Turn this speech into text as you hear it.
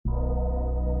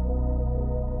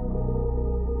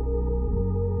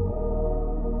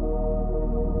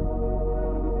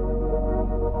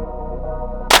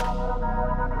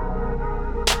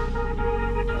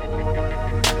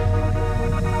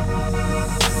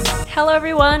Hello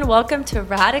everyone, welcome to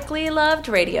Radically Loved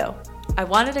Radio. I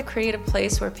wanted to create a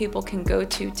place where people can go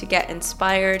to get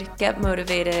inspired, get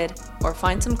motivated, or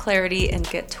find some clarity and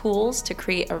get tools to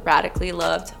create a radically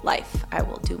loved life. I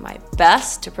will do my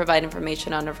best to provide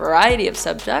information on a variety of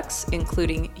subjects,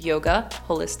 including yoga,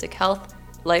 holistic health,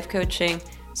 life coaching,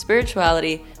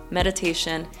 spirituality,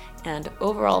 meditation, and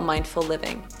overall mindful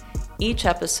living. Each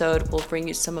episode will bring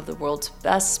you some of the world's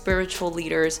best spiritual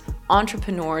leaders,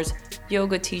 entrepreneurs,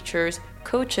 yoga teachers,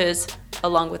 coaches,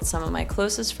 along with some of my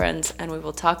closest friends, and we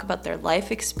will talk about their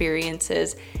life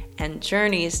experiences and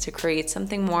journeys to create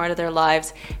something more out of their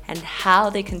lives and how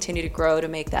they continue to grow to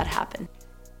make that happen.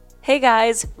 Hey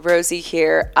guys, Rosie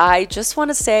here. I just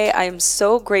want to say I am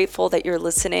so grateful that you're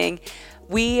listening.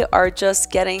 We are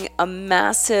just getting a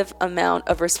massive amount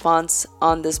of response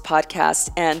on this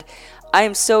podcast, and I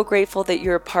am so grateful that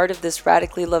you're a part of this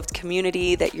radically loved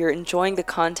community, that you're enjoying the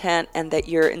content and that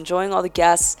you're enjoying all the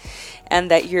guests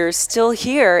and that you're still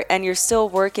here and you're still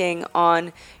working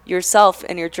on yourself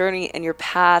and your journey and your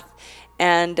path.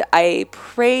 And I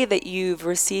pray that you've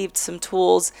received some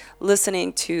tools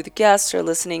listening to the guests or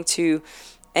listening to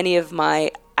any of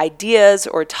my ideas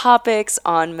or topics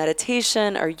on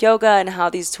meditation or yoga and how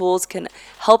these tools can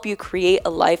help you create a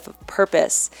life of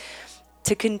purpose.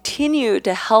 To continue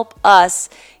to help us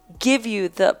give you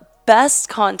the best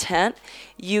content,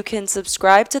 you can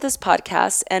subscribe to this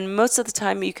podcast, and most of the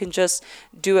time you can just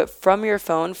do it from your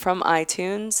phone, from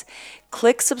iTunes.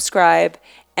 Click subscribe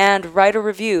and write a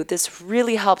review. This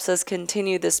really helps us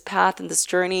continue this path and this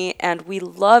journey, and we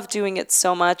love doing it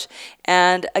so much.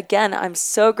 And again, I'm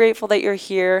so grateful that you're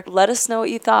here. Let us know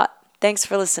what you thought. Thanks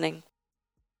for listening.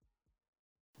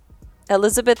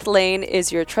 Elizabeth Lane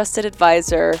is your trusted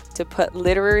advisor to put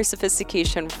literary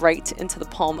sophistication right into the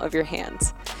palm of your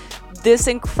hands. This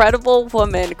incredible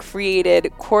woman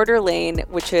created Quarterlane,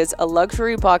 which is a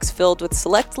luxury box filled with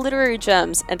select literary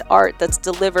gems and art that's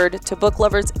delivered to book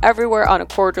lovers everywhere on a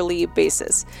quarterly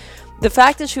basis. The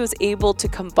fact that she was able to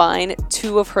combine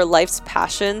two of her life's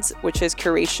passions, which is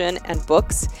curation and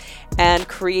books, and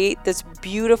create this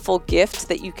beautiful gift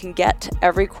that you can get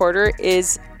every quarter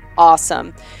is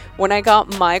awesome. When I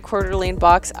got my Quarterlane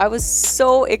box, I was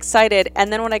so excited.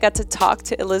 And then when I got to talk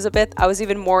to Elizabeth, I was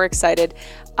even more excited.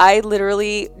 I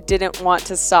literally didn't want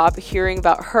to stop hearing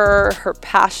about her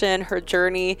passion, her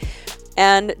journey,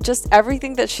 and just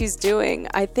everything that she's doing.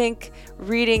 I think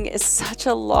reading is such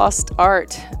a lost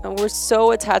art, and we're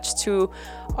so attached to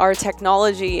our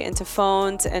technology and to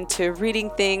phones and to reading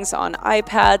things on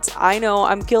iPads. I know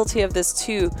I'm guilty of this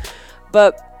too,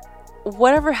 but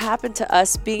whatever happened to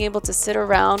us being able to sit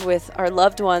around with our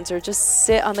loved ones or just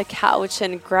sit on the couch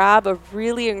and grab a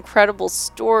really incredible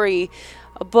story,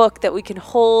 a book that we can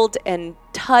hold and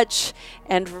touch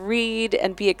and read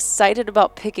and be excited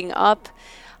about picking up?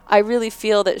 I really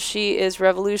feel that she is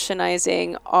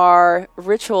revolutionizing our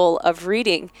ritual of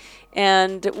reading.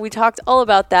 And we talked all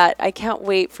about that. I can't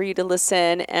wait for you to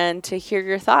listen and to hear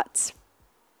your thoughts.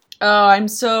 Oh, I'm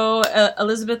so,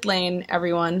 Elizabeth Lane,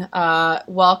 everyone.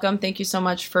 Welcome. Thank you so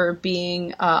much for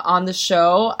being on the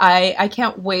show. I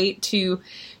can't wait to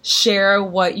share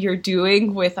what you're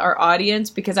doing with our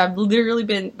audience because I've literally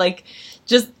been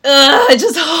just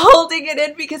holding it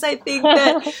in because I think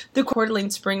that the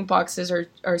Quarterlane spring boxes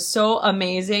are so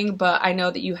amazing, but I know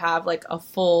that you have like a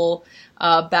full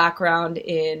background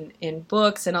in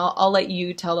books, and I'll let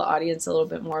you tell the audience a little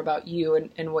bit more about you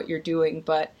and what you're doing,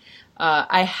 but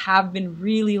I have been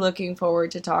really looking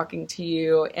forward to talking to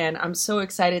you, and I'm so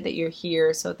excited that you're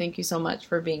here. So thank you so much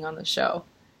for being on the show.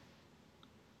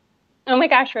 Oh my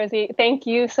gosh, Rosie, thank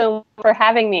you so much for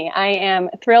having me. I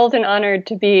am thrilled and honored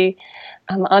to be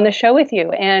on the show with you.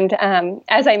 And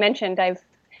as I mentioned, I've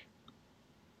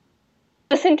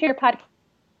listened to your podcast,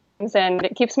 and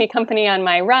it keeps me company on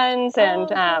my runs and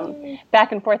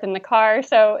back and forth in the car.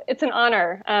 So it's an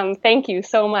honor. Thank you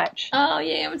so much. Oh,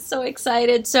 yeah, I'm so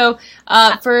excited. So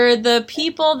for the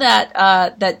people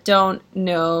that don't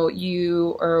know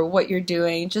you or what you're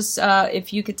doing, just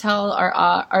if you could tell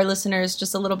our listeners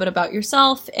just a little bit about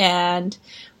yourself and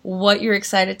what you're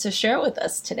excited to share with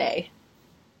us today.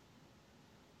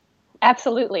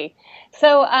 Absolutely.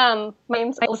 So my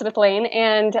name's Elizabeth Lane,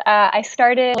 and I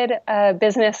started a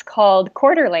business called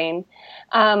Quarterlane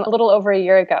a little over a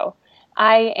year ago.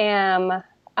 I am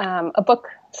a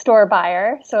bookstore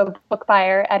buyer, so a book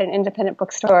buyer at an independent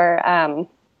bookstore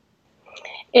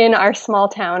in our small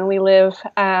town. We live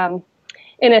in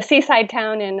a seaside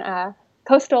town in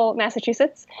coastal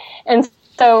Massachusetts, and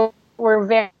so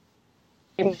we're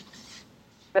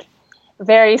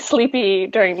very sleepy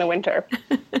during the winter.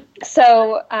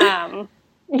 So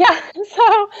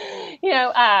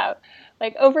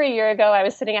like over a year ago, I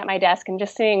was sitting at my desk and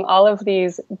just seeing all of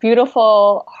these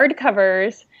beautiful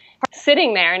hardcovers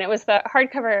sitting there. And it was the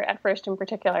hardcover at first in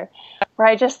particular, where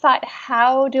I just thought,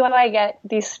 how do I get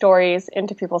these stories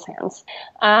into people's hands?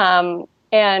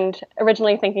 And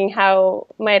originally thinking, how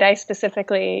might I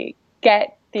specifically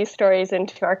get these stories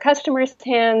into our customers'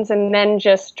 hands, and then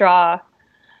just draw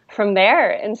from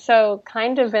there. And so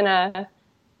kind of in a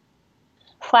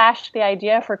flash, the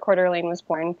idea for Quarterlane was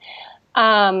born.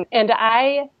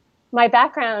 My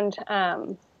background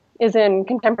is in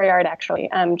contemporary art, actually,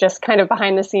 just kind of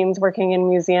behind the scenes working in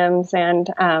museums and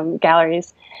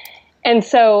galleries. And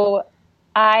so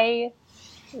I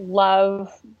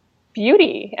love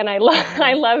beauty, and I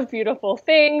love beautiful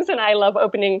things, and I love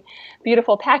opening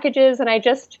beautiful packages. And I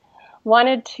just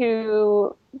wanted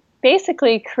to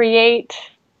basically create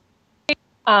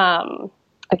a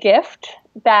gift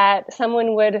that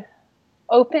someone would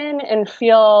open and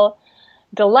feel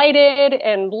delighted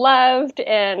and loved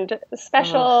and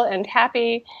special and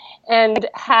happy, and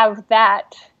have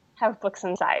books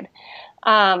inside.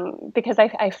 Because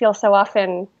I feel so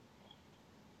often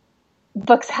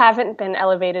books haven't been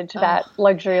elevated to that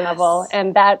luxury level,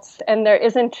 and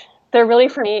there really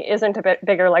for me isn't a bit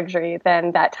bigger luxury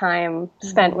than that time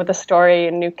spent with a story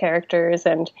and new characters,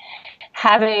 and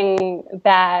having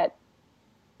that,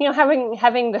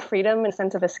 having the freedom and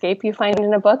sense of escape you find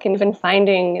in a book, and even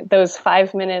finding those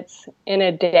 5 minutes in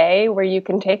a day where you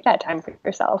can take that time for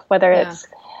yourself, whether it's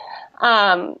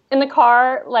in the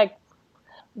car, like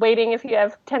waiting if you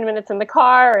have 10 minutes in the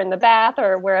car, or in the bath,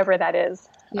 or wherever that is.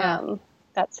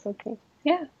 That's okay.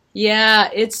 Yeah. Yeah,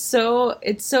 it's so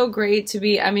great to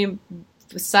be, I mean,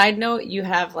 side note, you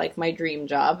have like my dream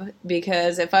job,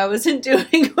 because if I wasn't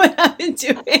doing what I've been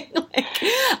doing, like,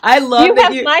 I love you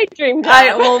have my dream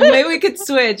job. Well, maybe we could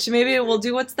switch. Maybe we'll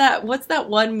do what's that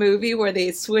one movie where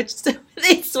they switched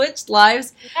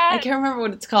lives? Yes. I can't remember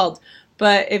what it's called.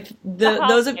 But if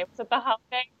those are the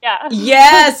holiday, yeah.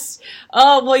 Yes.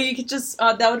 Oh well, you could just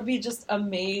that would be just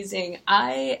amazing.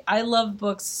 I love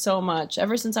books so much.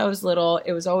 Ever since I was little,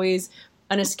 it was always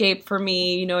an escape for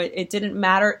me. It didn't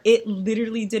matter. It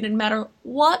literally didn't matter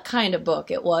what kind of book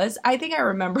it was. I think I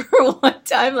remember one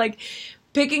time like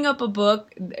picking up a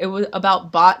book. It was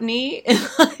about botany, and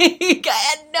like I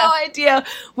had no idea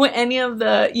what any of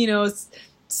the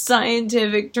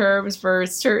scientific terms for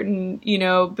certain,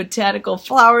 botanical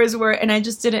flowers were. And I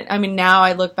just didn't, I mean, now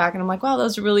I look back and I'm like, wow, that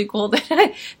was really cool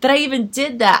that I even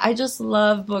did that. I just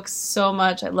love books so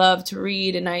much. I love to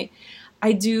read, and I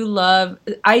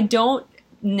don't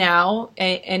now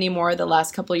anymore. The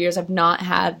last couple of years, I've not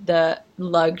had the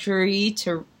luxury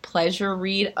to pleasure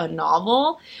read a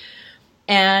novel.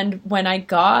 And when I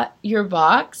got your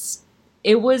box,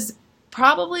 it was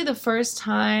probably the first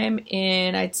time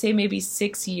in, I'd say maybe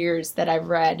 6 years, that I've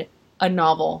read a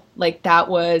novel. Like that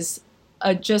was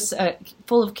just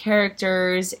full of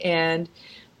characters, and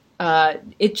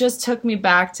it just took me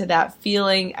back to that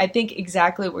feeling. I think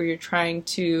exactly what you're trying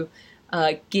to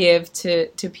give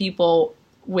to people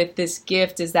with this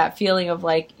gift is that feeling of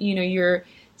like, you're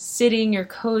sitting, you're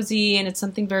cozy, and it's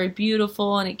something very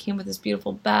beautiful, and it came with this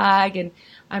beautiful bag, and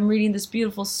I'm reading this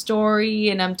beautiful story,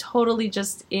 and I'm totally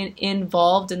just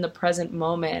involved in the present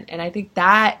moment. And I think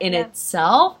that in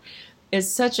itself is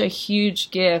such a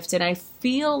huge gift. And I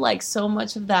feel like so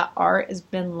much of that art has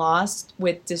been lost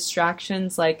with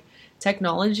distractions like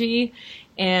technology,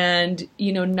 and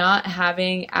not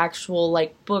having actual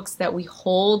like books that we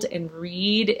hold and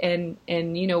read, and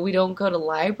we don't go to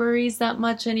libraries that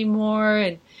much anymore.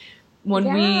 And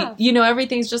when we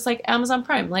everything's just like Amazon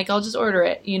Prime, like I'll just order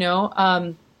it,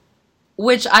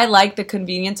 which I like the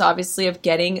convenience, obviously, of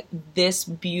getting this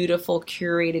beautiful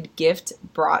curated gift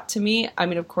brought to me. I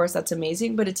mean, of course, that's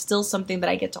amazing, but it's still something that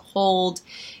I get to hold,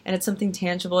 and it's something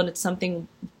tangible, and it's something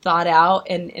thought out,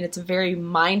 and it's a very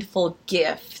mindful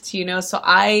gift, So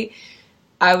I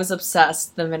was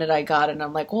obsessed the minute I got it, and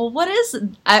I'm like, well, what is it?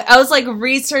 I was like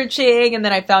researching, and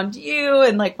then I found you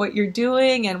and like what you're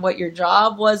doing and what your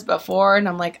job was before, and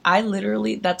I'm like,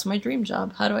 that's my dream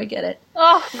job. How do I get it?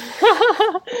 Oh,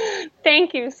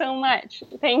 thank you so much.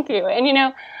 Thank you.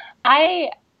 And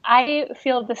I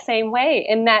feel the same way,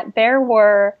 in that there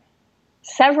were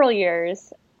several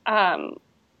years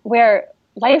where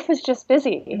life was just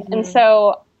busy. And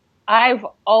so I've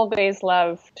always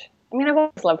loved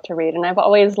to read, and I've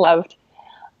always loved,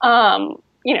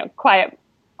 quiet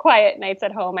nights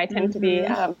at home. I tend to be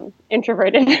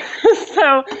introverted,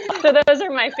 so those are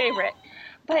my favorite.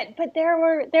 But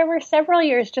there were several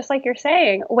years, just like you're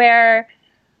saying, where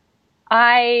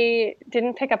I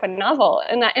didn't pick up a novel,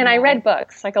 and I read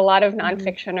books, like a lot of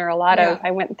nonfiction, or a lot of,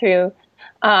 I went through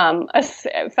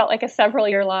it felt like a several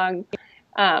year long,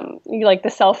 like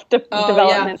the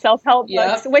development, yeah. self-help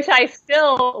books, Yep. which I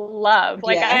still love.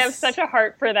 Like I have Yes. such a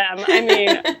heart for them. I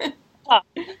mean,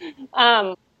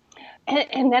 um,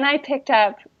 and then I picked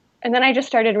up, and then I just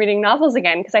started reading novels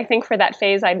again because I think for that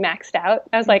phase I'd maxed out.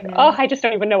 I was like, oh, I just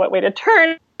don't even know what way to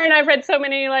turn. And I've read so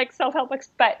many like self-help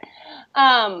books, but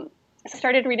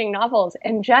started reading novels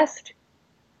and just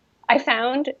I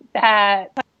found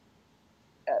that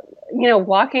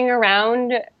walking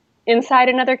around inside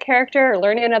another character or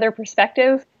learning another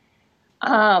perspective,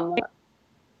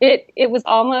 it was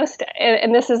almost,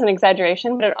 and this is an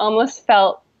exaggeration, but it almost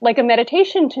felt like a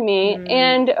meditation to me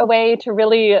and a way to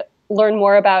really learn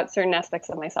more about certain aspects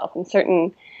of myself and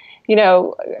certain,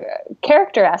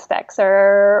 character aspects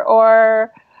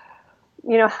or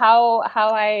how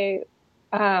I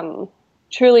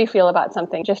truly feel about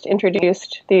something. Just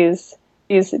introduced these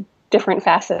different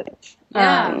facets,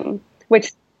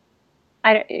 which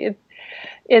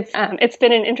it's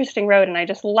been an interesting road, and I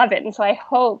just love it. And so I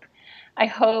hope,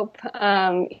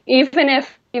 even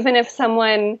if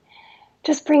someone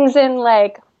just brings in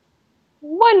like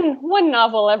one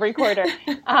novel every quarter,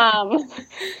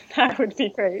 that would be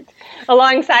great.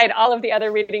 Alongside all of the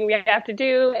other reading we have to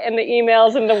do, and the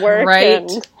emails and the work, right?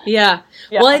 Yeah.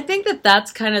 Well, I think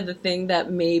that's kind of the thing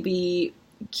that maybe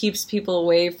keeps people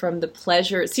away from the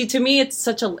pleasure. See, to me, it's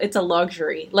a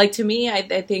luxury. Like to me, I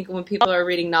think when people are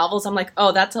reading novels, I'm like,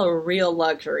 oh, that's a real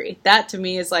luxury. That to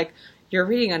me is like, you're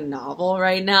reading a novel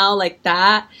right now, like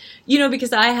that,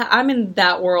 because I'm in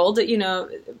that world,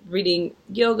 reading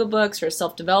yoga books or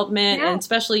self-development, and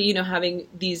especially, having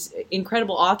these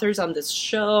incredible authors on this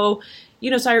show,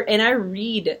 so I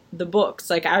read the books,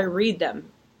 like I read them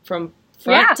from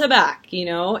front to back,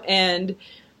 and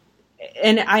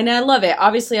I love it.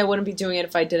 Obviously, I wouldn't be doing it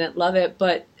if I didn't love it,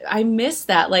 but I miss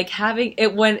that, like having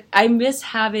it I miss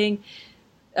having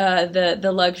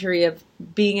the luxury of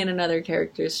being in another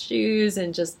character's shoes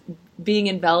and just being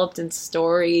enveloped in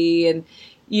story and,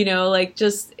 like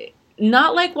just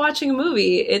not like watching a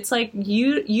movie. It's like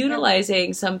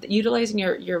utilizing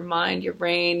your mind, your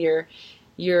brain,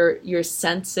 your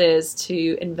senses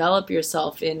to envelop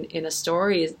yourself in a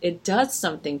story. It does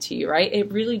something to you, right?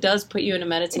 It really does put you in a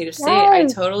meditative state. I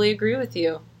totally agree with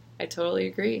you. I totally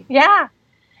agree. Yeah.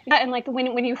 Yeah, and like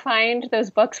when you find those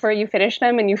books where you finish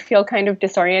them and you feel kind of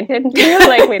disoriented, you're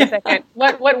like, wait a second,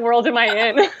 what world am I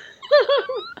in?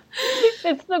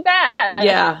 It's the best.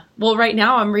 Yeah. Well, right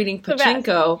now I'm reading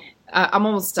Pachinko. I'm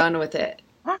almost done with it.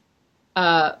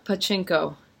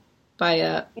 Pachinko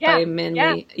by Min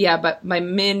Lee. Yeah, but by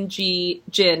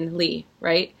Jin Lee,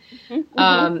 right?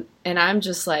 Mm-hmm. And I'm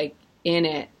just like in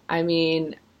it. I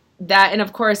mean, that, and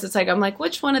of course it's like, I'm like,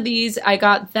 which one of these? I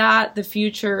got that, The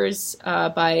Futures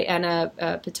by Anna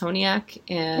Pitoniak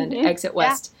and Exit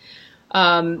West.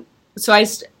 So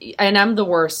and I'm the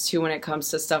worst too when it comes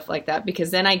to stuff like that, because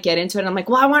then I get into it and I'm like,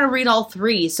 well, I want to read all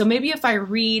three. So maybe if I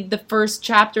read the first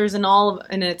chapters and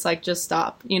it's like, just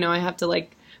stop, I have to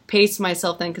like pace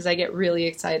myself then, because I get really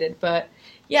excited. But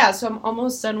yeah, so I'm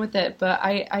almost done with it, but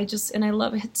I just, and I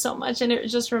love it so much, and it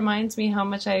just reminds me how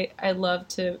much I love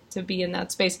to be in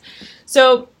that space.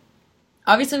 So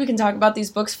obviously we can talk about these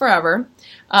books forever.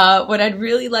 What I'd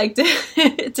really like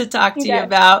to talk to you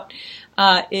about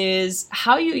is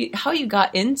how you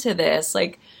got into this.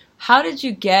 Like, how did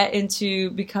you get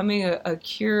into becoming a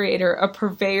curator, a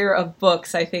purveyor of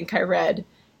books? I think I read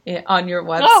on your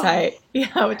website,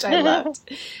 which I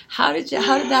loved. How did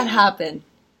that happen?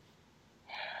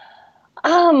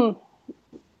 As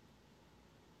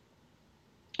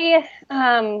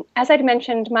I'd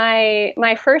mentioned,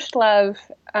 my first love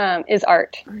is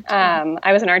art.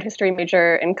 I was an art history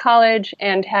major in college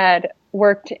and had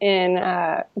worked in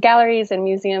galleries and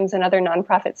museums and other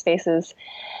nonprofit spaces.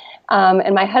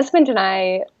 And my husband and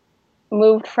I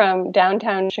moved from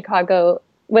downtown Chicago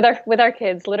with our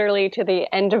kids, literally to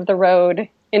the end of the road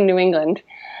in New England.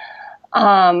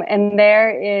 And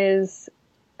there is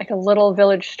like a little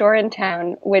village store in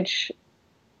town, which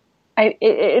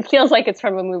it feels like it's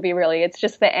from a movie, really. It's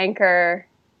just the anchor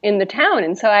in the town.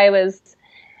 And so I was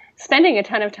spending a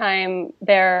ton of time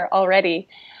there already,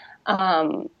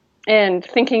 and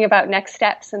thinking about next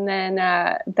steps. And then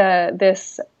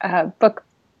this book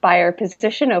buyer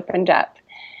position opened up,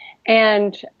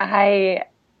 and I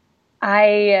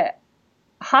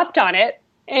hopped on it,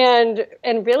 and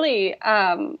really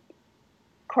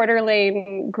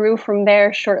Quarterlane grew from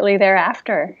there shortly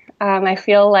thereafter. I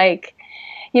feel like,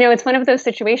 it's one of those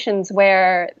situations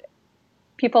where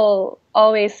people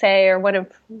always say, or one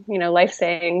of, life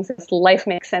sayings is, life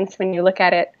makes sense when you look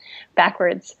at it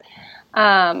backwards. Wow.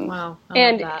 I love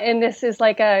And that. this is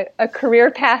like a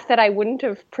career path that I wouldn't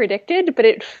have predicted, but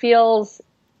it feels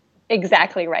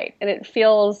exactly right. And it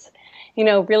feels,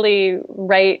 really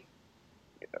right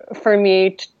for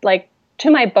me, like to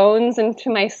my bones and to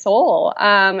my soul.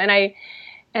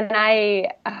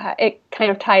 It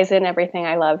kind of ties in everything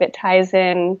I love. It ties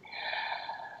in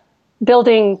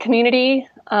building community,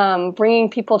 bringing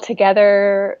people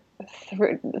together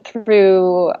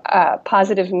through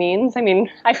positive means. I mean,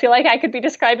 I feel like I could be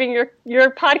describing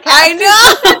your podcast. I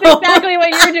That's know. exactly what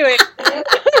you're doing.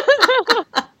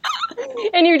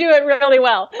 And you do it really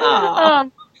well.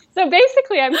 So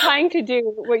basically, I'm trying to do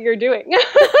what you're doing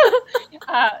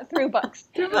through books.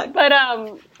 But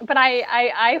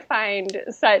I'd found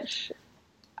such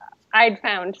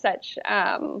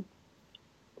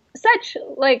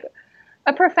like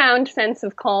a profound sense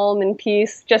of calm and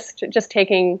peace just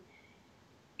taking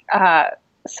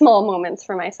small moments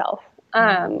for myself,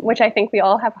 which I think we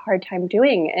all have a hard time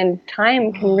doing, and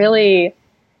time can really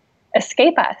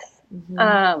escape us.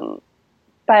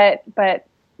 But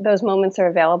those moments are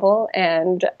available,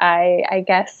 and I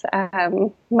guess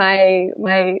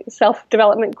my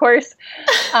self-development course,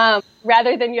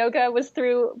 rather than yoga, was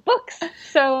through books.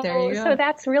 So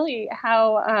that's really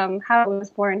how it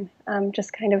was born.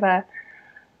 Just kind of a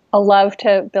love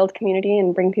to build community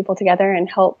and bring people together and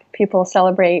help people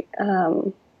celebrate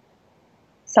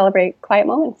quiet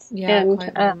moments. Yeah,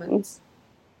 quiet moments.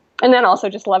 And then also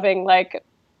just loving like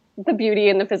the beauty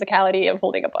and the physicality of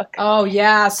holding a book. Oh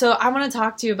yeah. So I want to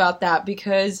talk to you about that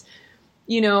because,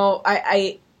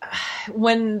 I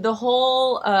when the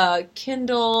whole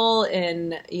Kindle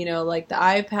and, like the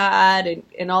iPad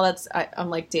and all that's, I'm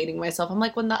like dating myself. I'm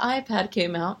like, when the iPad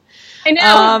came out. I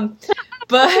know.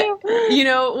 But,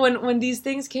 when these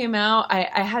things came out,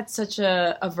 I had such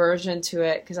a aversion to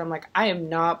it because I'm like, I am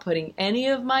not putting any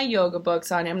of my yoga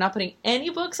books on. I'm not putting any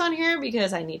books on here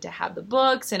because I need to have the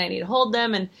books and I need to hold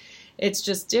them, and it's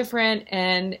just different.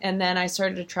 And then I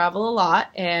started to travel a lot,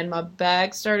 and my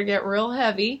bag started to get real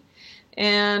heavy.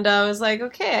 And I was like,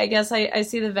 okay, I guess I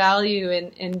see the value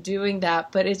in doing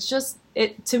that. But it's just,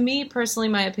 to me personally,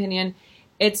 my opinion,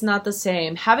 it's not the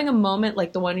same. Having a moment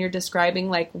like the one you're describing,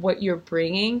 like what you're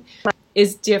bringing,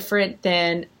 is different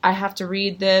than I have to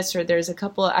read this, or there's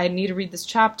I need to read this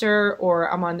chapter,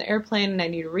 or I'm on the airplane and I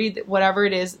need to read whatever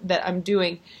it is that I'm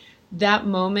doing. That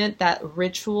moment, that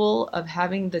ritual of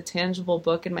having the tangible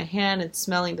book in my hand and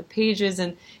smelling the pages,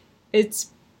 and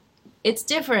it's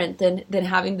different than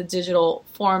having the digital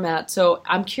format. So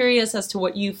I'm curious as to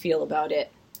what you feel about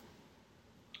it.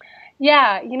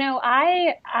 Yeah,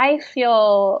 I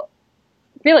feel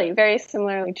really very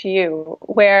similarly to you,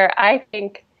 where I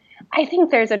think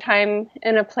there's a time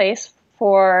and a place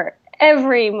for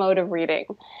every mode of reading.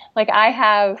 Like I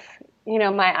have,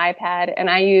 my iPad, and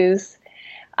I use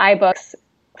iBooks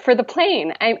for the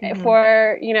plane.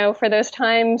 For those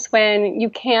times when you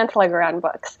can't lug around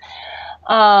books.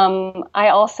 I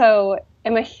also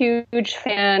am a huge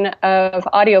fan of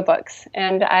audiobooks,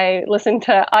 and I listen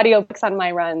to audiobooks on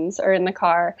my runs or in the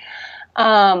car.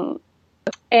 And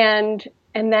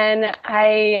then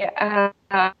I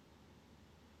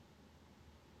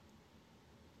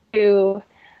do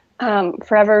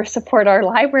forever support our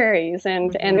libraries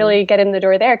and really get in the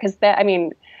door there, because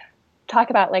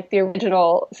talk about like the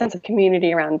original sense of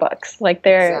community around books. Like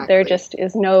there just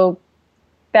is no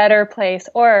better place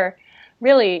or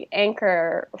really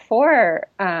anchor for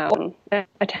a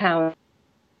town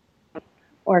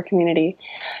or community.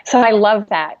 So I love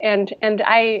that. And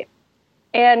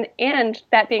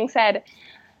that being said,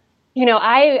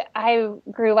 I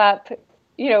grew up,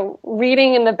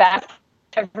 reading in the bath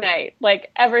every night,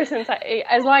 like ever since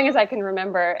as long as I can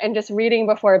remember, and just reading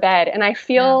before bed. And I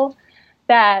feel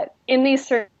that in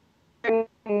these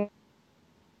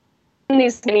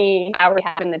many hours we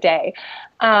have in the day,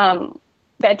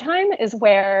 bedtime is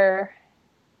when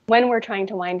we're trying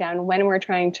to wind down, when we're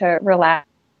trying to relax,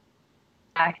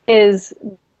 is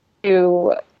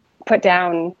to put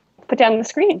down the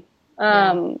screen,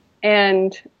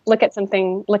 and look at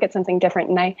something different.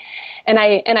 And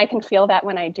I can feel that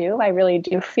when I do. I really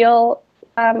do feel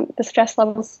the stress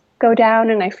levels go down,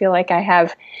 and I feel like I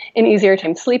have an easier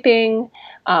time sleeping,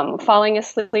 falling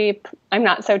asleep. I'm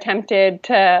not so tempted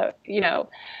to,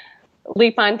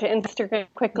 leap onto Instagram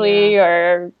quickly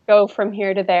or go from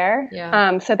here to there.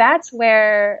 So that's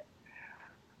where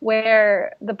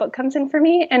the book comes in for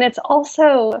me. And it's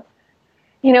also,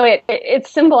 it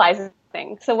symbolizes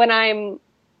things. So when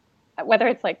whether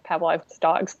it's like Pavlov's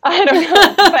dogs, I don't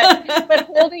know, but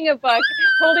holding a book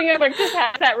holding a book just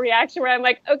has that reaction where I'm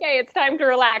like, okay, it's time to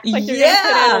relax. Like you're going to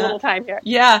put in a little time here.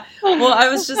 Yeah. Well, I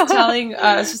was just talking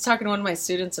to one of my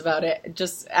students about it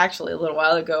just actually a little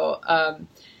while ago.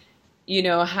 You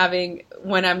know,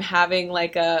 when I'm having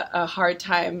like a hard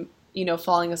time, you know,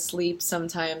 falling asleep,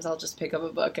 sometimes I'll just pick up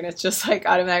a book and it's just like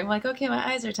automatic. I'm like, okay, my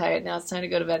eyes are tired. Now it's time to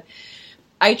go to bed.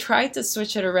 I tried to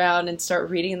switch it around and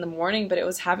start reading in the morning, but it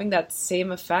was having that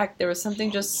same effect. There was something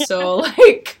just so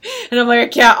like, and I'm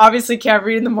like, obviously can't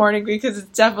read in the morning because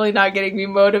it's definitely not getting me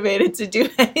motivated to do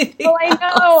anything Oh,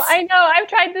 else. I know. I've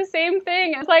tried the same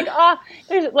thing. It's like,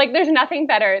 there's nothing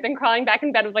better than crawling back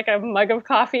in bed with like a mug of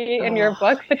coffee and your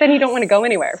book, but then you don't want to go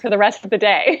anywhere for the rest of the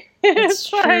day. It's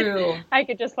true. Like, I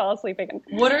could just fall asleep again.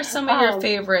 What are some of your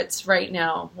favorites right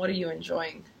now? What are you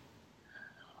enjoying?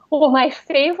 Well, my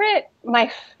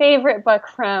favorite book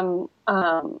from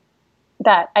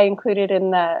that I included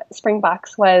in the spring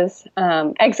box was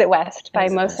Exit West by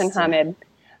Mohsin Hamid,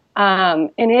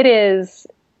 and it is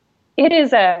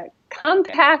a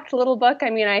compact little book. I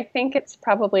mean, I think it's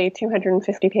probably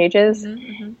 250 pages,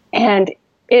 and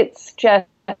it's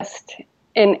just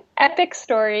an epic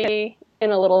story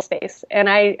in a little space. And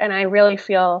I really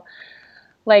feel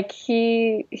like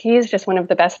he's just one of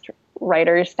the best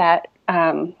writers that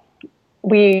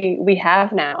we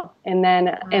have now. And then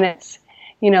and it's,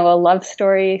 you know, a love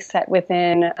story set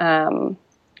within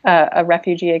a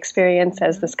refugee experience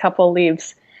as this couple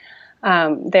leaves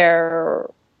their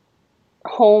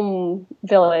home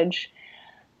village,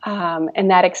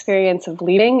 and that experience of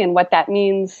leaving and what that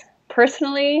means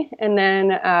personally and then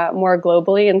more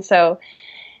globally. And so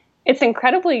it's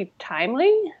incredibly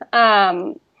timely,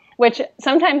 which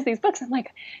sometimes these books, I'm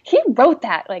like, he wrote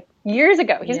that like years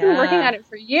ago. He's been working on it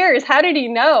for years. How did he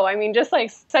know? I mean, just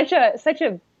like such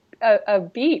a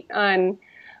beat on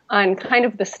kind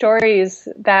of the stories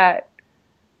that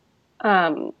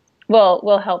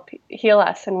will help heal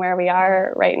us and where we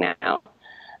are right now.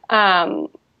 And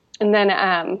then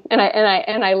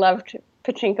and I loved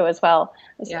Pachinko as well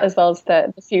as well as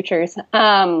the futures.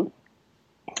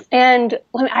 And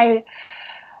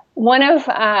one of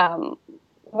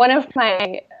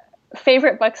my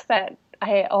favorite books that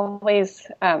I always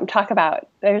talk about,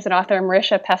 there's an author,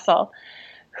 Marisha Pessel,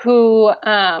 who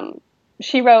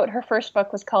she wrote, her first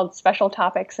book was called Special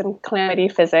Topics and Calamity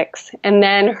Physics. And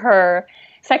then her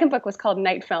second book was called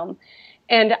Night Film.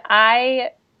 And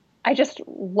I just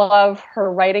love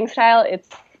her writing style. It's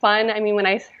fun. I mean, when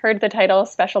I heard the title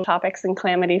Special Topics and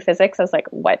Calamity Physics, I was like,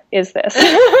 what is this?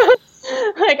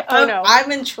 Like, oh no.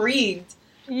 I'm intrigued.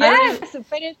 Yes,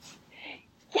 but it's,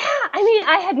 I mean,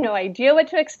 I had no idea what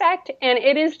to expect. And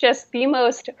it is just the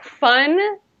most fun,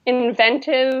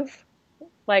 inventive,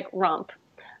 like romp.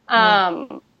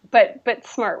 But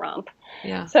smart romp.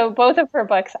 Yeah. So both of her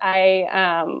books,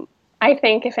 I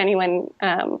think if anyone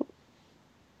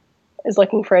is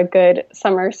looking for a good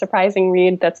summer surprising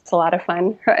read, that's a lot of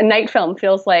fun. A Night Film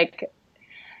feels like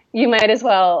you might as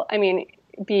well, I mean,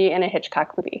 be in a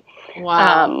Hitchcock movie.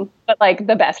 Wow. But like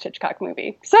the best Hitchcock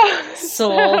movie. So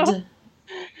sold.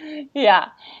 Yeah.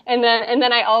 And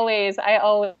then I always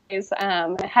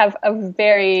have a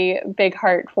very big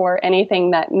heart for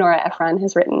anything that Nora Ephron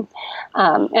has written.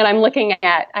 And I'm looking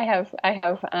at, I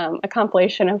have a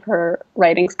compilation of her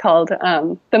writings called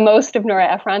The Most of Nora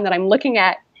Ephron that I'm looking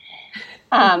at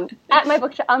on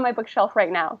my bookshelf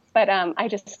right now. But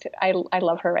I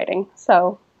love her writing.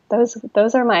 So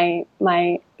those are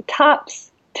my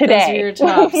tops today. Those are your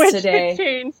tops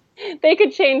today. They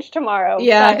could change tomorrow.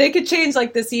 Yeah, they could change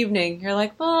like this evening. You're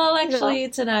like, well, actually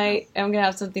tonight I'm going to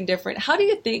have something different. Why do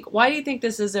you think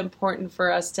this is important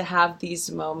for us to have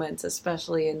these moments,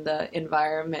 especially in the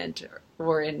environment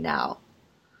we're in now?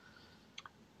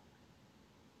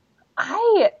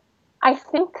 I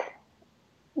think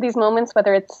these moments,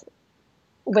 whether it's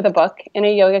with a book, in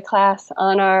a yoga class,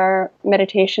 on our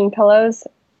meditation pillows,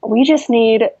 we just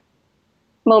need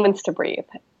moments to breathe.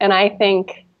 And I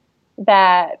think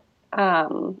that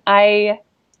I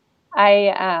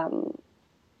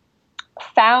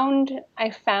found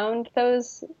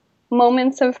those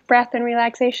moments of breath and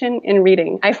relaxation in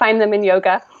reading. I find them in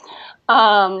yoga.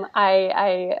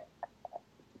 I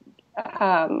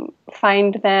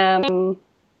find them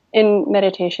in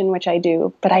meditation, which I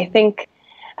do. But I think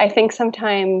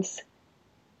sometimes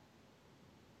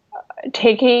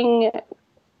taking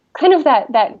kind of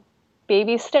that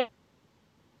baby step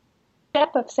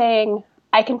of saying,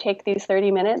 I can take these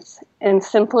 30 minutes and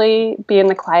simply be in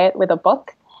the quiet with a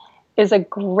book is a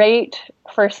great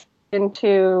first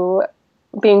into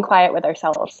being quiet with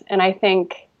ourselves. And I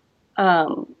think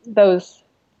those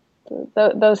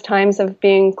times of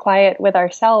being quiet with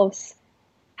ourselves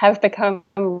have become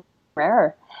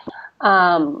rarer.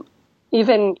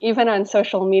 Even on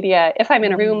social media, if I'm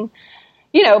in a room,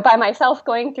 by myself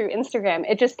going through Instagram,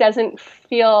 it just doesn't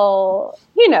feel,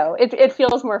 it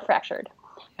feels more fractured.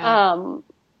 Yeah.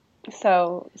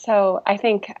 So I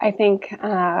think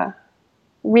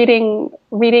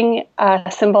reading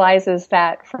symbolizes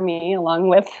that for me, along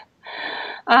with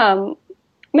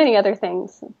many other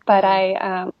things. But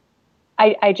I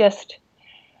just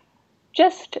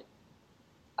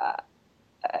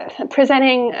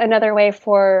presenting another way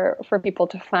for people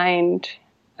to find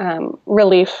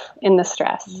relief in the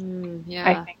stress. Yeah.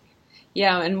 I think.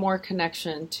 Yeah, and more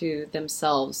connection to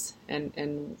themselves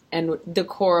and the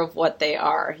core of what they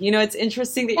are. It's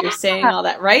interesting that you're saying all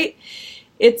that, right?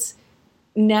 It's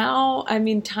now, I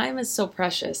mean, time is so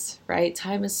precious, right?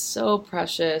 Time is so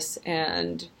precious.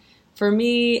 And for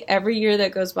me, every year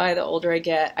that goes by, the older I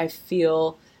get, I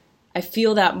feel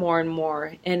that more and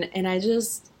more. And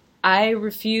I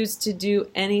refuse to do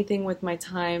anything with my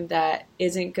time that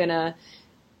isn't gonna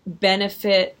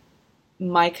benefit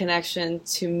my connection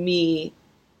to me,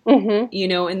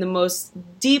 in the most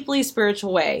deeply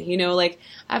spiritual way. Like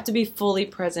I have to be fully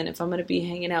present if I'm going to be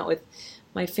hanging out with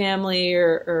my family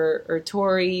or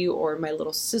Tori or my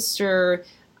little sister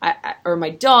or my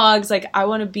dogs. Like I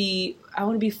want to be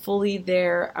fully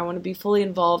there. I want to be fully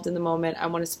involved in the moment. I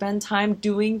want to spend time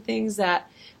doing things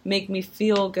that make me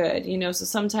feel good. So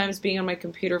sometimes being on my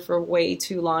computer for way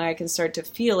too long, I can start to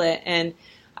feel it, and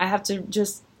I have to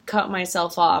just cut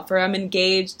myself off, or I'm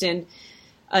engaged in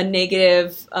a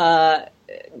negative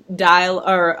dial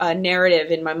or a narrative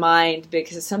in my mind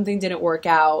because something didn't work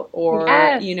out, or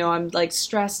I'm like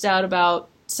stressed out about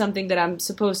something that I'm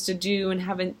supposed to do and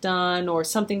haven't done, or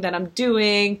something that I'm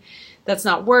doing that's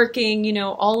not working,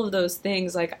 all of those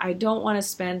things. Like I don't want to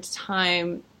spend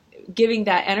time giving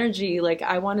that energy. Like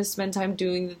I want to spend time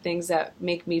doing the things that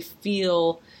make me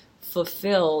feel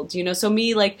fulfilled, so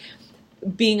me, like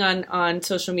being on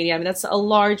social media, I mean, that's a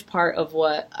large part of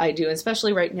what I do. And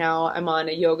especially right now, I'm on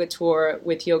a yoga tour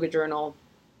with Yoga Journal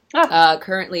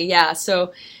currently. Yeah.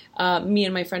 So me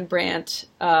and my friend Brant,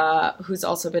 who's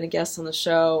also been a guest on the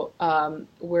show,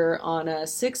 we're on a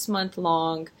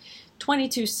 6-month-long,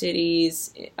 22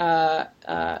 cities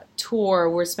tour.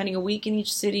 We're spending a week in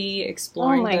each city,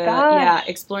 exploring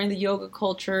exploring the yoga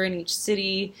culture in each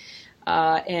city.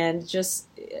 And just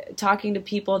talking to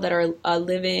people that are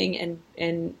living and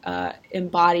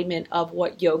embodiment of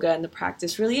what yoga and the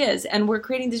practice really is. And we're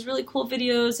creating these really cool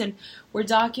videos, and we're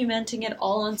documenting it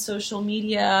all on social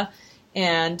media,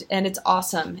 and it's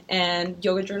awesome. And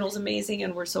Yoga Journal is amazing,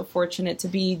 and we're so fortunate to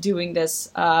be doing this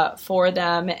for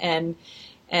them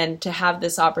and to have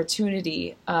this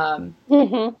opportunity,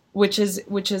 which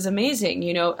is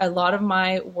amazing. A lot of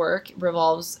my work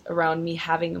revolves around me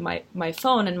having my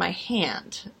phone in my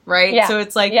hand, right? Yeah. So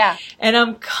it's like, and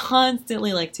I'm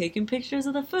constantly like taking pictures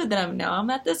of the food that I'm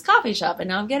at this coffee shop, and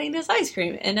now I'm getting this ice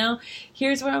cream, and now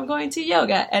here's where I'm going to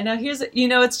yoga, and now here's,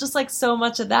 it's just like so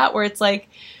much of that where it's like,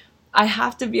 I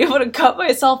have to be able to cut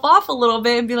myself off a little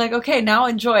bit and be like, okay, now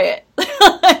enjoy it.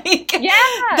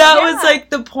 That was like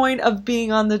the point of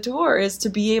being on the tour, is to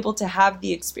be able to have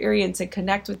the experience and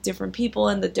connect with different people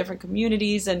and the different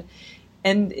communities, and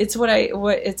it's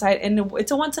it's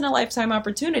a once in a lifetime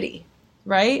opportunity,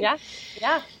 right? Yeah.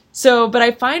 So, but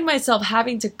I find myself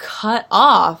having to cut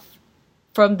off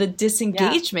from the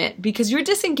disengagement, because you're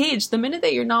disengaged the minute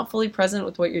that you're not fully present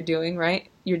with what you're doing, right?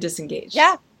 You're disengaged.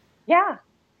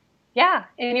 Yeah,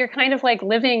 and you're kind of like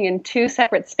living in two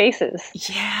separate spaces.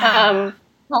 Yeah.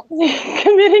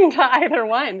 Committing to either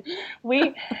one.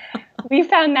 We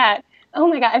found that, oh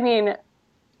my God, I mean, I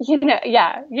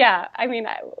mean,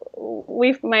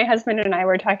 my husband and I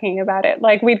were talking about it.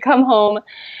 Like we'd come home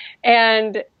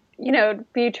and,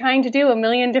 be trying to do a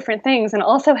million different things and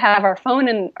also have our phone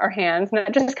in our hands. And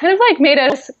that just kind of like made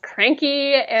us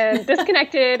cranky and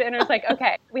disconnected. And it was like,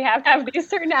 okay, we have to have these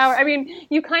certain hours. I mean,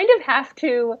 you kind of have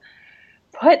to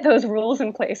put those rules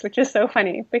in place, which is so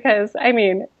funny because, I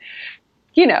mean,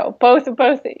 both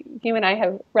you and I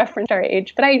have referenced our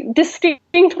age, but I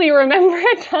distinctly remember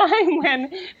a time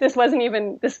when this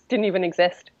didn't even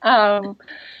exist. And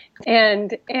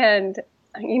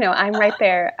I'm right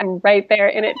there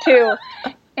in it too.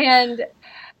 And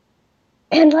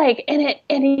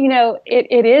it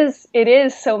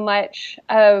is so much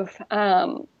of,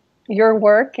 your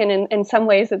work, and in some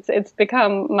ways it's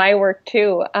become my work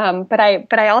too. But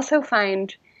I also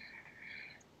find,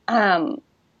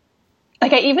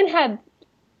 like I even had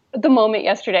the moment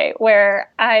yesterday where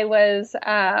I was,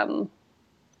 I'd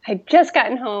just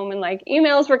gotten home and like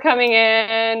emails were coming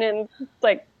in and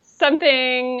like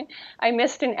something, I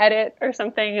missed an edit or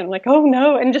something, and like, oh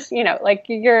no, and just, like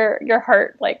your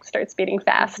heart like starts beating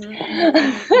fast.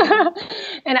 And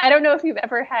I don't know if you've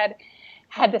ever had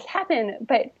this happen,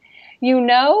 but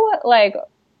like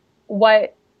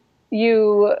what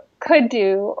you could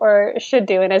do or should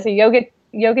do. And as a yoga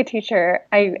teacher,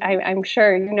 I'm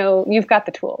sure you've got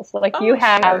the tools. Like you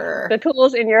have the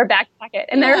tools in your back pocket.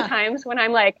 And there are times when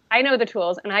I'm like, I know the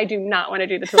tools and I do not want to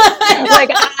do the tools.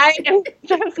 Like I am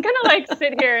just gonna like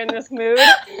sit here in this mood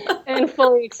and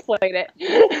fully exploit it.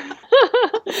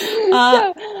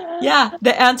 Yeah,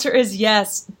 the answer is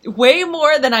yes. Way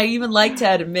more than I even like to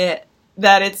admit.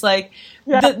 That it's like,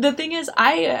 the thing is,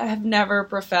 I have never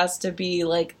professed to be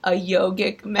like a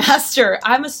yogic master.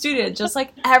 I'm a student just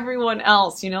like everyone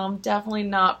else. I'm definitely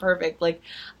not perfect. Like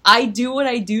I do what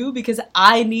I do because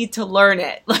I need to learn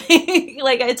it.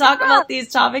 Like I talk about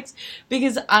these topics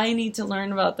because I need to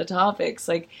learn about the topics.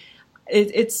 Like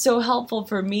it's so helpful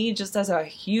for me just as a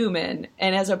human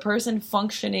and as a person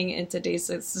functioning in today's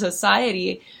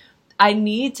society. I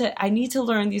need to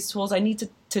learn these tools. I need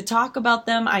to talk about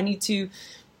them. I need to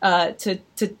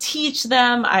teach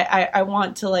them. I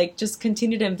want to like just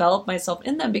continue to envelop myself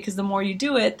in them because the more you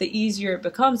do it, the easier it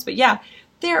becomes. But yeah,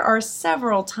 there are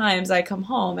several times I come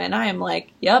home and I am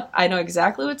like, yep, I know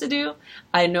exactly what to do.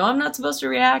 I know I'm not supposed to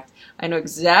react. I know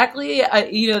exactly,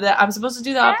 that I'm supposed to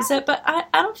do the opposite, but I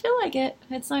don't feel like it.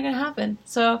 It's not going to happen.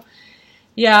 So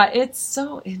yeah, it's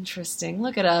so interesting.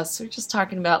 Look at us. We're just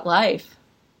talking about life.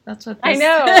 That's what this, I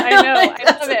know.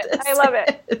 I love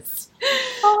it.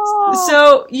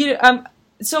 So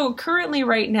so currently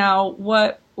right now,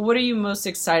 what are you most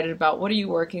excited about? What are you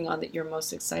working on that you're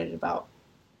most excited about?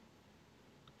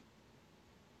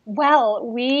 Well,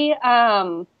 we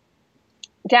down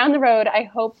the road, I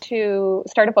hope to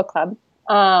start a book club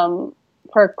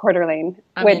for Quarterlane,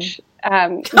 which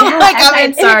I'm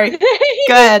sorry. Go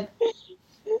ahead.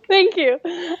 Thank you.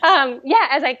 Because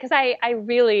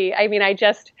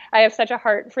I have such a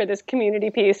heart for this community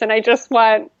piece, and I just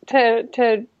want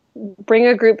to bring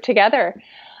a group together.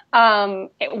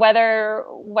 Whether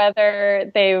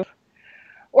they've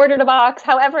ordered a box,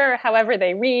 however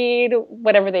they read,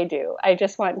 whatever they do, I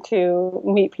just want to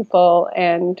meet people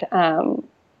and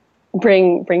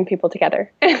bring people together.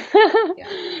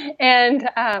 And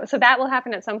so that will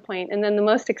happen at some point. And then the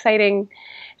most exciting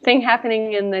thing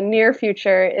happening in the near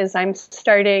future is I'm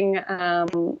starting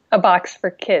a box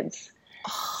for kids.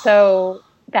 So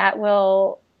that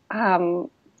will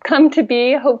come to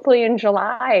be hopefully in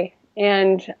July.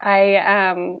 And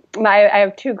I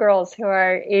have two girls who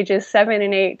are ages 7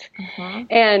 and 8.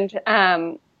 And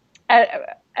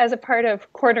as a part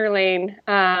of Quarterlane,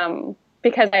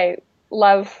 because I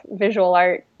love visual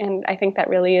art, and I think that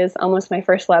really is almost my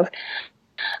first love,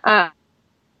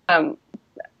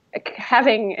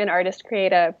 having an artist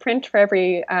create a print for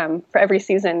every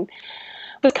season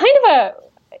was kind of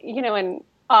an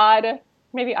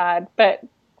maybe odd, but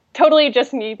totally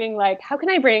just me being like, how can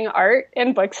I bring art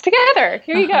and books together?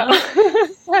 Here you go.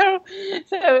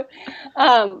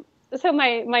 So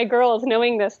my girls,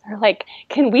 knowing this, they're like,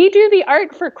 can we do the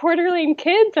art for Quarterlane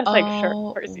Kids? I was like, sure,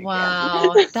 of course you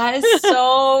can. That is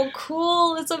so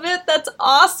cool, Elizabeth. That's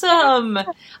awesome.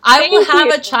 I will have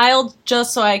a child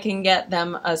just so I can get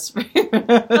them a spring.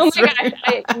 Oh my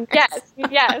gosh.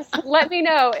 Yes. Let me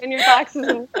know in your boxes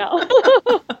and mail.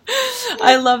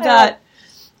 I love that.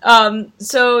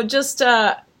 So just,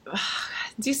 do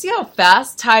you see how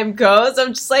fast time goes?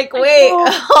 I'm just like, wait,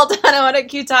 hold on. I want to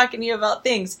keep talking to you about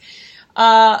things.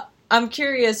 I'm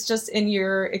curious, just in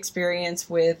your experience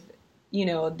with,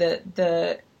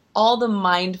 all the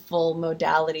mindful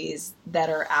modalities that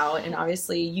are out, and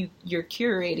obviously you're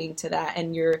curating to that,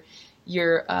 and you're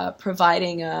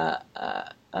providing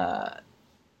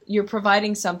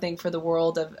something for the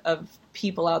world of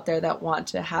people out there that want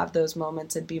to have those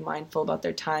moments and be mindful about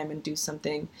their time and do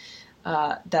something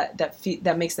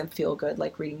that makes them feel good,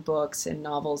 like reading books and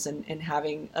novels and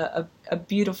having a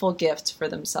beautiful gift for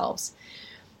themselves.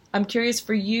 I'm curious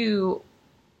for you,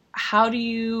 how do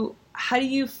you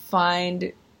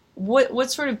find,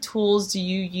 what sort of tools do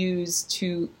you use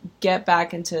to get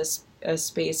back into a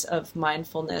space of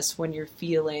mindfulness when you're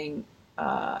feeling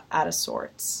out of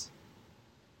sorts?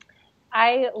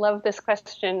 I love this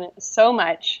question so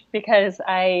much because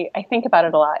I think about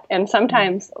it a lot. And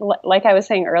sometimes, like I was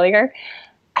saying earlier,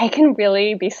 I can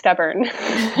really be stubborn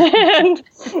and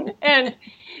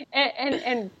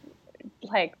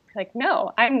like,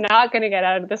 no, I'm not going to get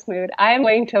out of this mood. I'm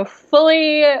going to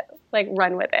fully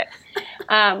run with it,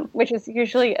 which is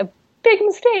usually a big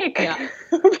mistake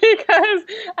because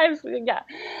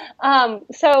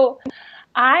so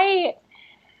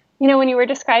when you were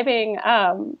describing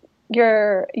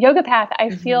your yoga path, I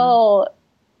feel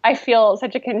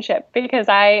such a kinship because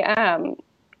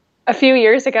a few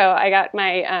years ago, I got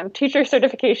my teacher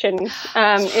certification in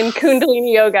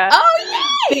Kundalini yoga. Oh,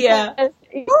 yeah.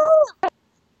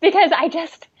 Because I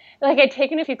just, I'd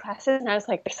taken a few classes and I was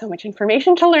like, there's so much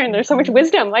information to learn. There's so much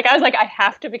wisdom. I was like, I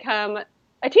have to become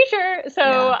a teacher so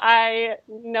I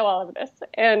know all of this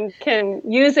and can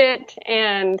use it.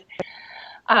 And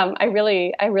I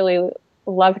really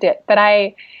loved it. But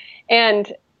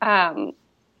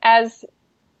as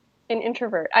an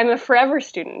introvert, I'm a forever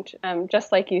student,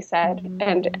 just like you said.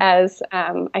 And as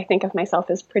I think of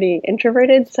myself as pretty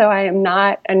introverted, so I am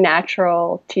not a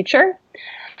natural teacher.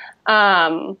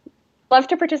 Love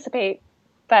to participate,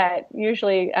 but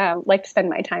usually like to spend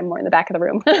my time more in the back of the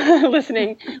room,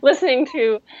 listening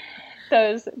to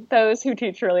those who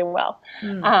teach really well,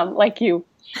 like you.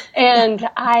 And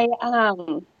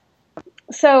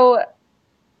so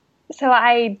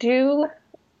I do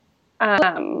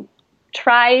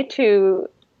try to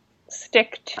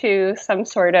stick to some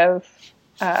sort of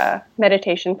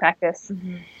meditation practice.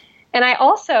 And I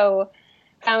also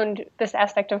found this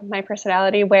aspect of my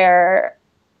personality where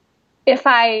if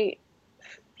I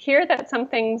hear that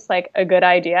something's like a good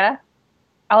idea,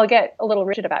 I'll get a little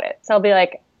rigid about it. So I'll be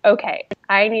like, okay,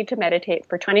 I need to meditate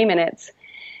for 20 minutes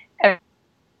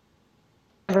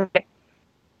every day.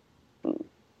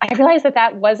 I realized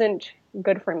that wasn't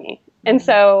good for me. And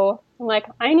so I'm like,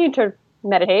 I need to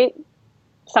meditate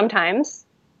sometimes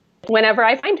whenever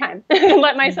I find time.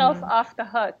 Let myself off the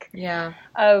hook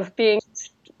of being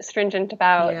stringent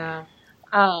about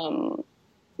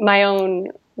my own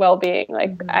well-being.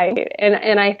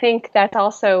 I think that's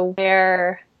also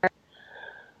where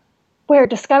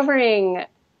discovering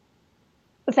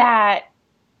that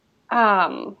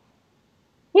I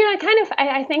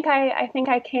think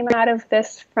I came out of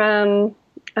this from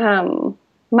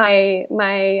my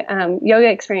yoga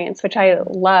experience, which I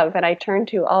love and I turn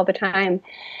to all the time.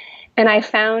 And I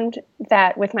found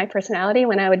that with my personality,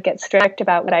 when I would get strict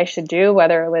about what I should do,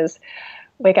 whether it was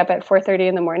wake up at 4:30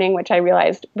 in the morning, which I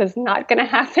realized was not going to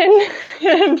happen,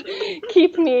 and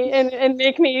keep me and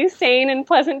make me sane and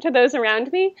pleasant to those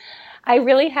around me, I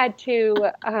really had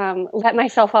to let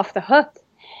myself off the hook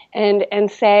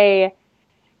and say,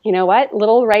 you know what,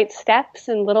 little right steps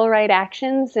and little right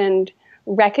actions and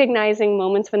recognizing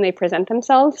moments when they present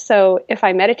themselves. So if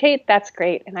I meditate, that's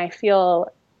great. And I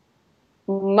feel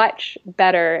much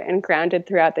better and grounded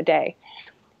throughout the day.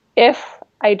 If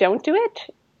I don't do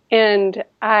it and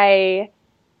I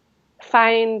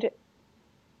find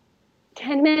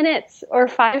 10 minutes or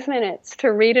 5 minutes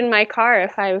to read in my car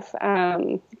if I've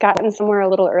gotten somewhere a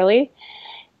little early,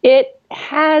 it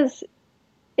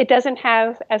doesn't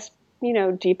have as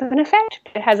deep of an effect.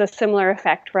 It has a similar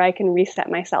effect where I can reset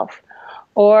myself.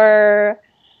 Or,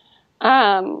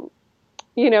 in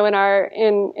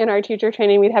our teacher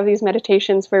training, we'd have these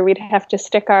meditations where we'd have to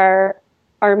stick our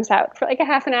arms out for like a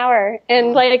half an hour,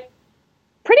 and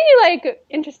pretty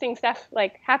interesting stuff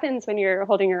happens when you're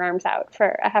holding your arms out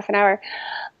for a half an hour.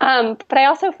 But I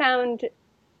also found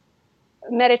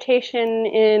meditation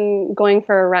in going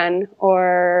for a run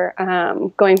or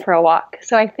going for a walk.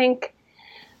 So I think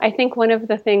one of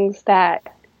the things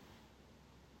that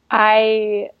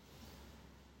I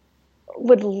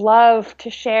would love to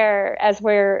share as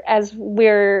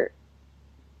we're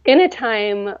in a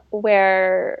time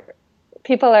where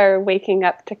people are waking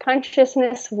up to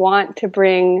consciousness, want to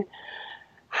bring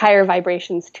higher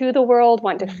vibrations to the world,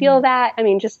 want to feel that. I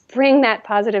mean, just bring that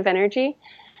positive energy.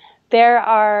 There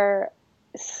are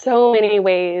so many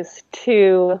ways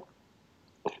to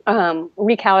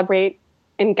recalibrate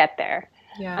and get there.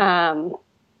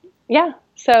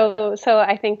 So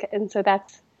I think, and so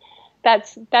that's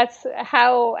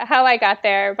how I got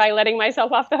there, by letting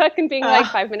myself off the hook and being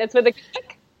 5 minutes with a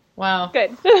kick. Wow.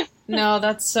 Good. No,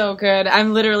 that's so good.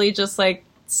 I'm literally just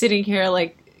sitting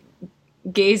here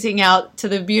gazing out to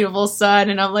the beautiful sun,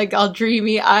 and I'm all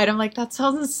dreamy eyed. I'm like, that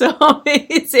sounds so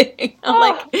amazing.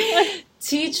 I'm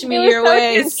teach me your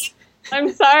ways.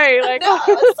 I'm sorry. No, it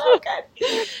was so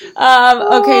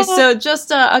good. Okay, so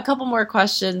just a couple more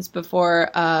questions before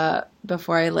I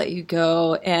let you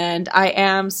go. And I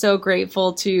am so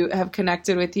grateful to have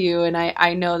connected with you, and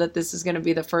I know that this is going to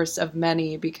be the first of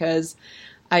many, because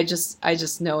I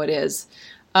just know it is.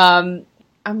 I'm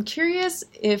curious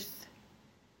if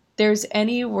there's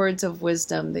any words of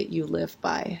wisdom that you live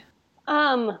by.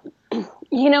 One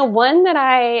that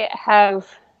I have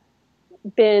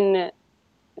been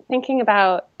thinking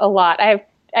about a lot. I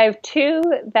have two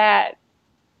that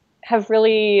have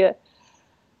really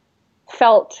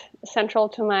felt central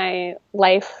to my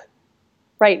life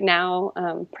right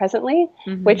now, presently,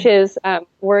 Mm-hmm. which is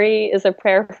worry is a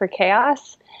prayer for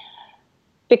chaos,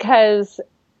 because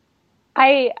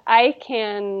I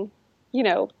can,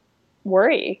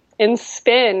 worry and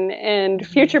spin and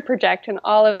future project and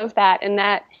all of that, and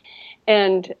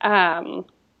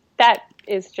that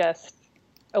is just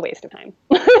a waste of time.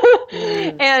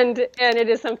 And it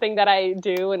is something that I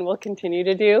do and will continue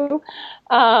to do.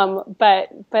 But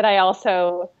I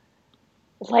also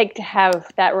like to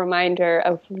have that reminder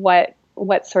of what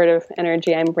sort of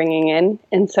energy I'm bringing in.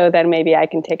 And so then maybe I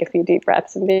can take a few deep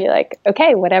breaths and be like,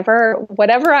 okay, whatever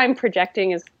I'm projecting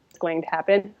is going to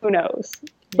happen. Who knows?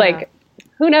 Yeah.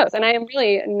 Who knows? And I am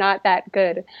really not that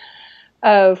good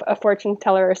of a fortune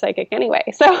teller or psychic anyway.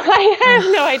 So I have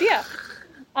no idea.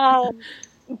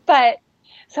 But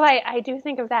so I do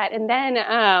think of that. And then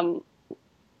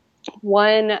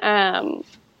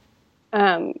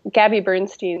Gabby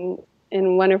Bernstein,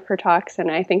 in one of her talks,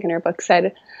 and I think in her book,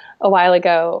 said a while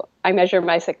ago, I measure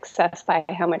my success by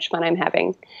how much fun I'm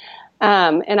having.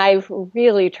 And I've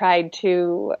really tried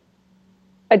to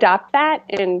adopt that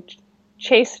and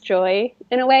chase joy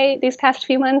in a way these past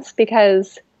few months,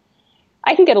 because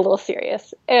I can get a little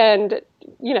serious and,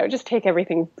 just take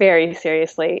everything very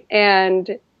seriously.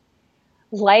 And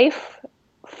life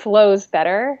flows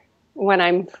better when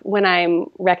I'm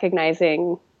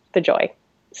recognizing the joy.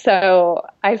 So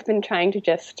I've been trying to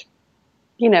just,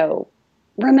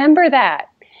 remember that,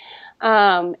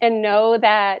 and know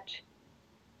that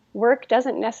work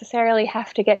doesn't necessarily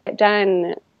have to get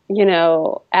done,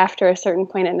 after a certain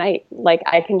point at night. Like,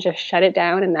 I can just shut it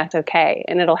down, and that's okay.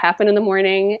 And it'll happen in the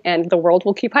morning, and the world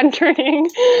will keep on turning.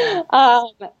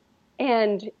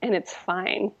 And it's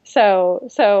fine.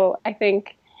 So I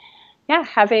think,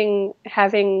 having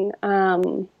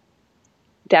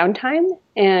downtime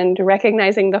and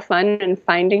recognizing the fun and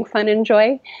finding fun and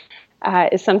joy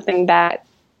is something that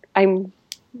I'm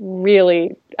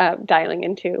really dialing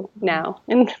into now.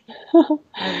 And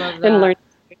I love that. And learning.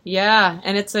 Yeah,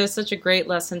 and it's such a great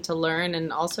lesson to learn,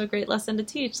 and also a great lesson to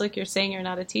teach. Like you're saying, you're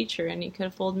not a teacher, and you could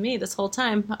have fooled me this whole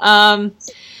time.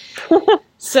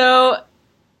 So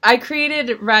I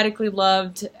created Radically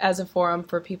Loved as a forum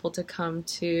for people to come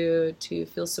to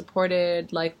feel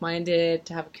supported, like-minded,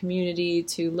 to have a community,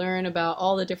 to learn about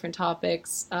all the different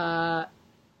topics,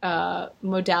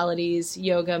 modalities,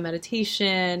 yoga,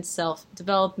 meditation,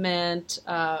 self-development,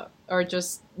 or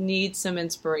just need some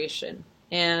inspiration.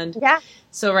 And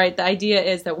so, right, the idea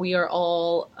is that we are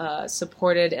all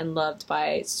supported and loved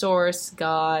by Source,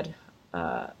 God,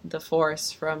 the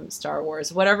Force from Star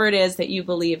Wars, whatever it is that you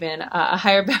believe in, a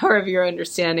higher power of your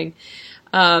understanding.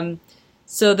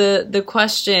 So the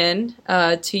question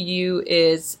to you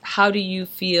is, how do you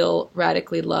feel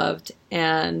radically loved,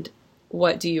 and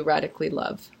what do you radically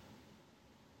love?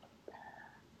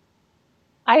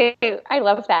 I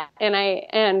love that.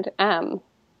 And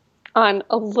on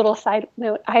a little side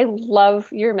note, I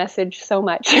love your message so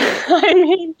much. I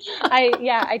mean,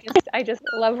 I just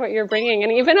love what you're bringing.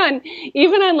 And even on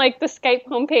like the Skype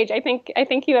homepage, I think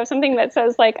you have something that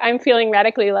says like, I'm feeling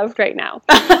radically loved right now.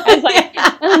 I'm like,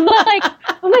 oh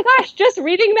my gosh, just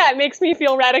reading that makes me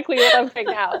feel radically loved right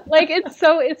now. Like, it's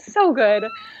so good.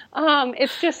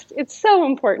 It's so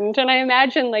important. And I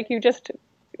imagine like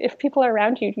if people are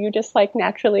around you, you just like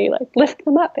naturally like lift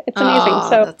them up. It's amazing. Oh,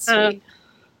 so that's sweet.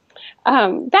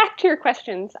 Back to your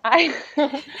questions. I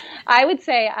would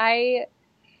say I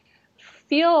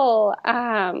feel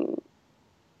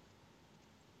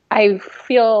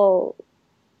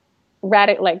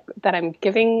like that I'm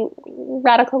giving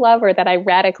radical love, or that I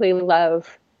radically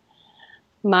love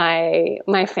my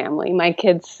family, my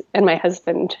kids, and my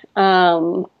husband.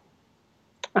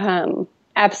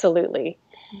 Absolutely.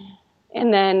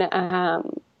 And then I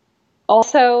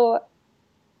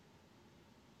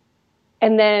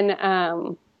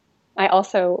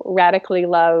also radically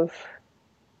love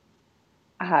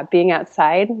being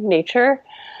outside, nature,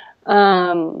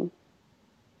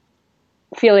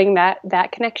 feeling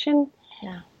that connection.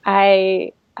 Yeah.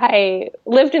 I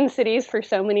lived in cities for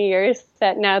so many years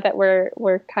that now that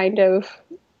we're kind of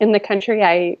in the country,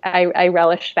 I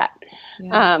relish that.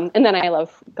 Yeah. And then I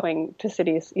love going to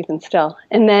cities even still.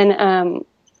 And then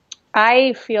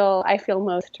I feel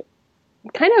most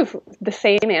kind of the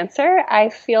same answer. I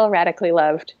feel radically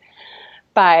loved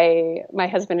by my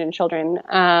husband and children.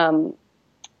 But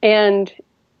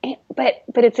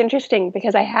it's interesting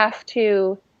because I have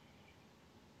to,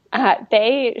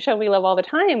 they show me love all the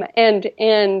time. And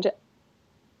in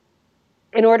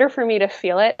order for me to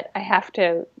feel it, I have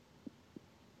to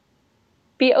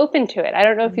be open to it. I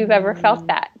don't know if you've ever felt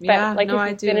that, but like if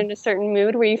you've been in a certain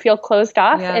mood where you feel closed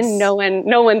off, and no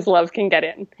one's love can get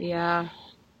in. Yeah.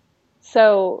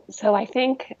 So I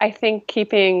think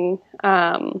keeping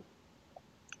our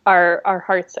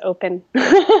hearts open,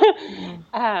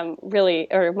 really,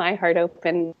 or my heart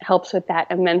open, helps with that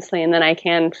immensely, and then I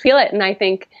can feel it. And I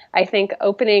think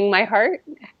opening my heart,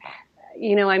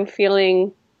 I'm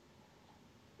feeling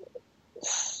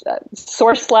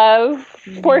source love,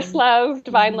 force love,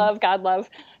 divine love, God love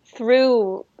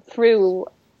through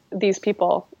these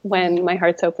people when my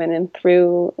heart's open, and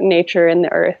through nature and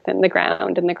the earth and the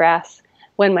ground and the grass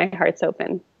when my heart's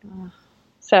open.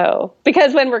 So,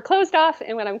 because when we're closed off,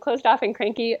 and when I'm closed off and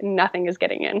cranky, nothing is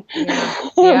getting in.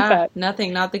 Yeah.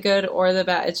 Nothing, not the good or the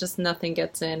bad. It's just nothing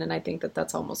gets in. And I think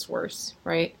that's almost worse,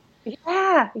 right?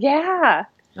 Yeah.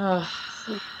 Oh.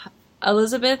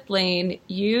 Elizabeth Lane,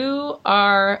 you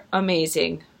are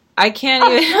amazing. I can't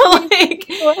even,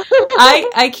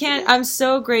 I can't, I'm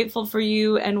so grateful for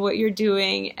you and what you're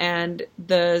doing and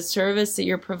the service that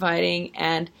you're providing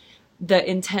and the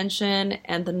intention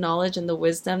and the knowledge and the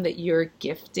wisdom that you're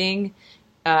gifting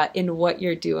in what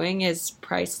you're doing is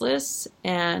priceless.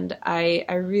 And I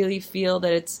really feel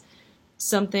that it's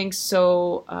something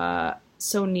so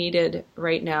needed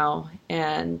right now.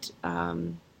 And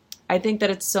I think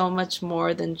that it's so much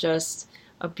more than just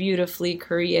a beautifully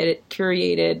curated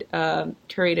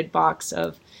box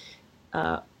of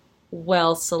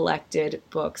well-selected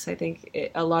books. I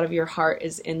think a lot of your heart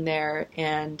is in there,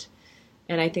 and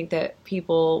I think that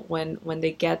people, when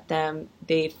they get them,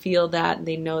 they feel that and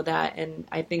they know that, and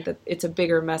I think that it's a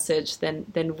bigger message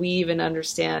than we even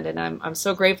understand. And I'm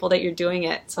so grateful that you're doing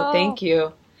it. So thank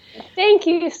you. Thank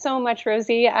you so much,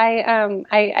 Rosie.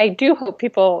 I do hope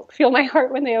people feel my heart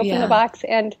when they open the box,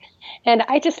 and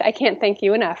I can't thank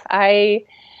you enough. I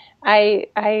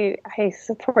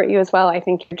support you as well. I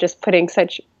think you're just putting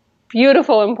such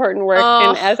beautiful, important work.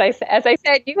 And as I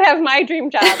said, you have my dream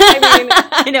job. I mean,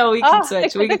 I know we can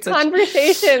switch. The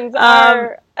conversations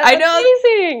are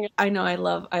amazing. I know. I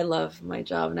love my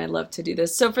job, and I love to do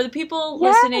this. So for the people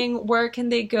listening, where can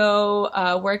they go?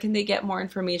 Where can they get more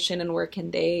information, and where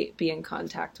can they be in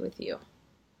contact with you?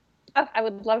 Oh, I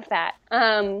would love that.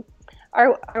 Our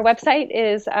website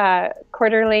is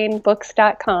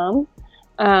quarterlanebooks.com.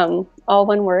 All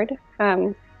one word.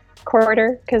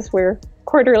 Quarter, because we're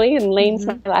Quarterly, and Lane's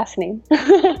my last name.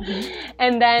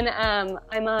 And then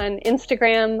I'm on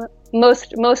Instagram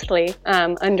mostly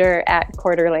under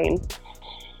 @Quarterlane.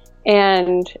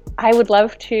 And I would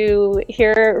love to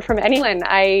hear from anyone.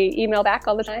 I email back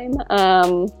all the time.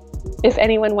 If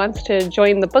anyone wants to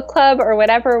join the book club or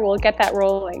whatever, we'll get that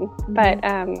rolling. But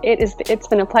it's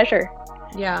been a pleasure.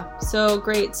 Yeah, so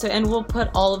great. So, and we'll put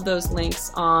all of those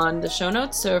links on the show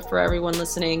notes. So for everyone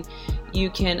listening, you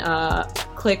can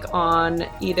click on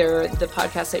either the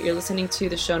podcast that you're listening to.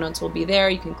 The show notes will be there.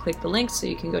 You can click the links so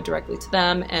you can go directly to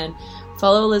them and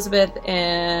follow Elizabeth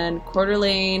and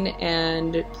Quarterlane,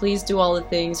 and please do all the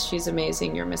things. She's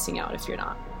amazing. You're missing out if you're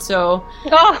not. So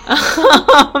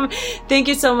thank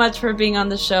you so much for being on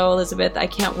the show, Elizabeth. I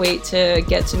can't wait to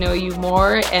get to know you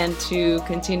more and to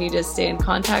continue to stay in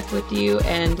contact with you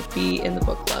and be in the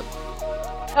book club.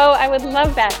 Oh, I would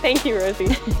love that. Thank you,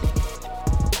 Rosie.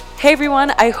 Hey everyone,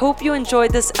 I hope you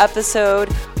enjoyed this episode.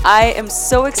 I am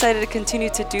so excited to continue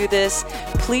to do this.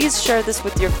 Please share this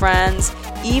with your friends.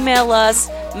 Email us,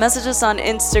 message us on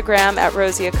Instagram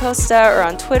 @Rosie Acosta or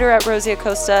on Twitter @Rosie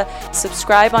Acosta.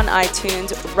 Subscribe on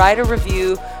iTunes, write a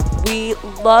review. We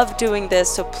love doing this,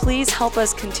 so please help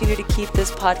us continue to keep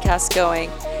this podcast going.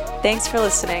 Thanks for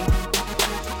listening.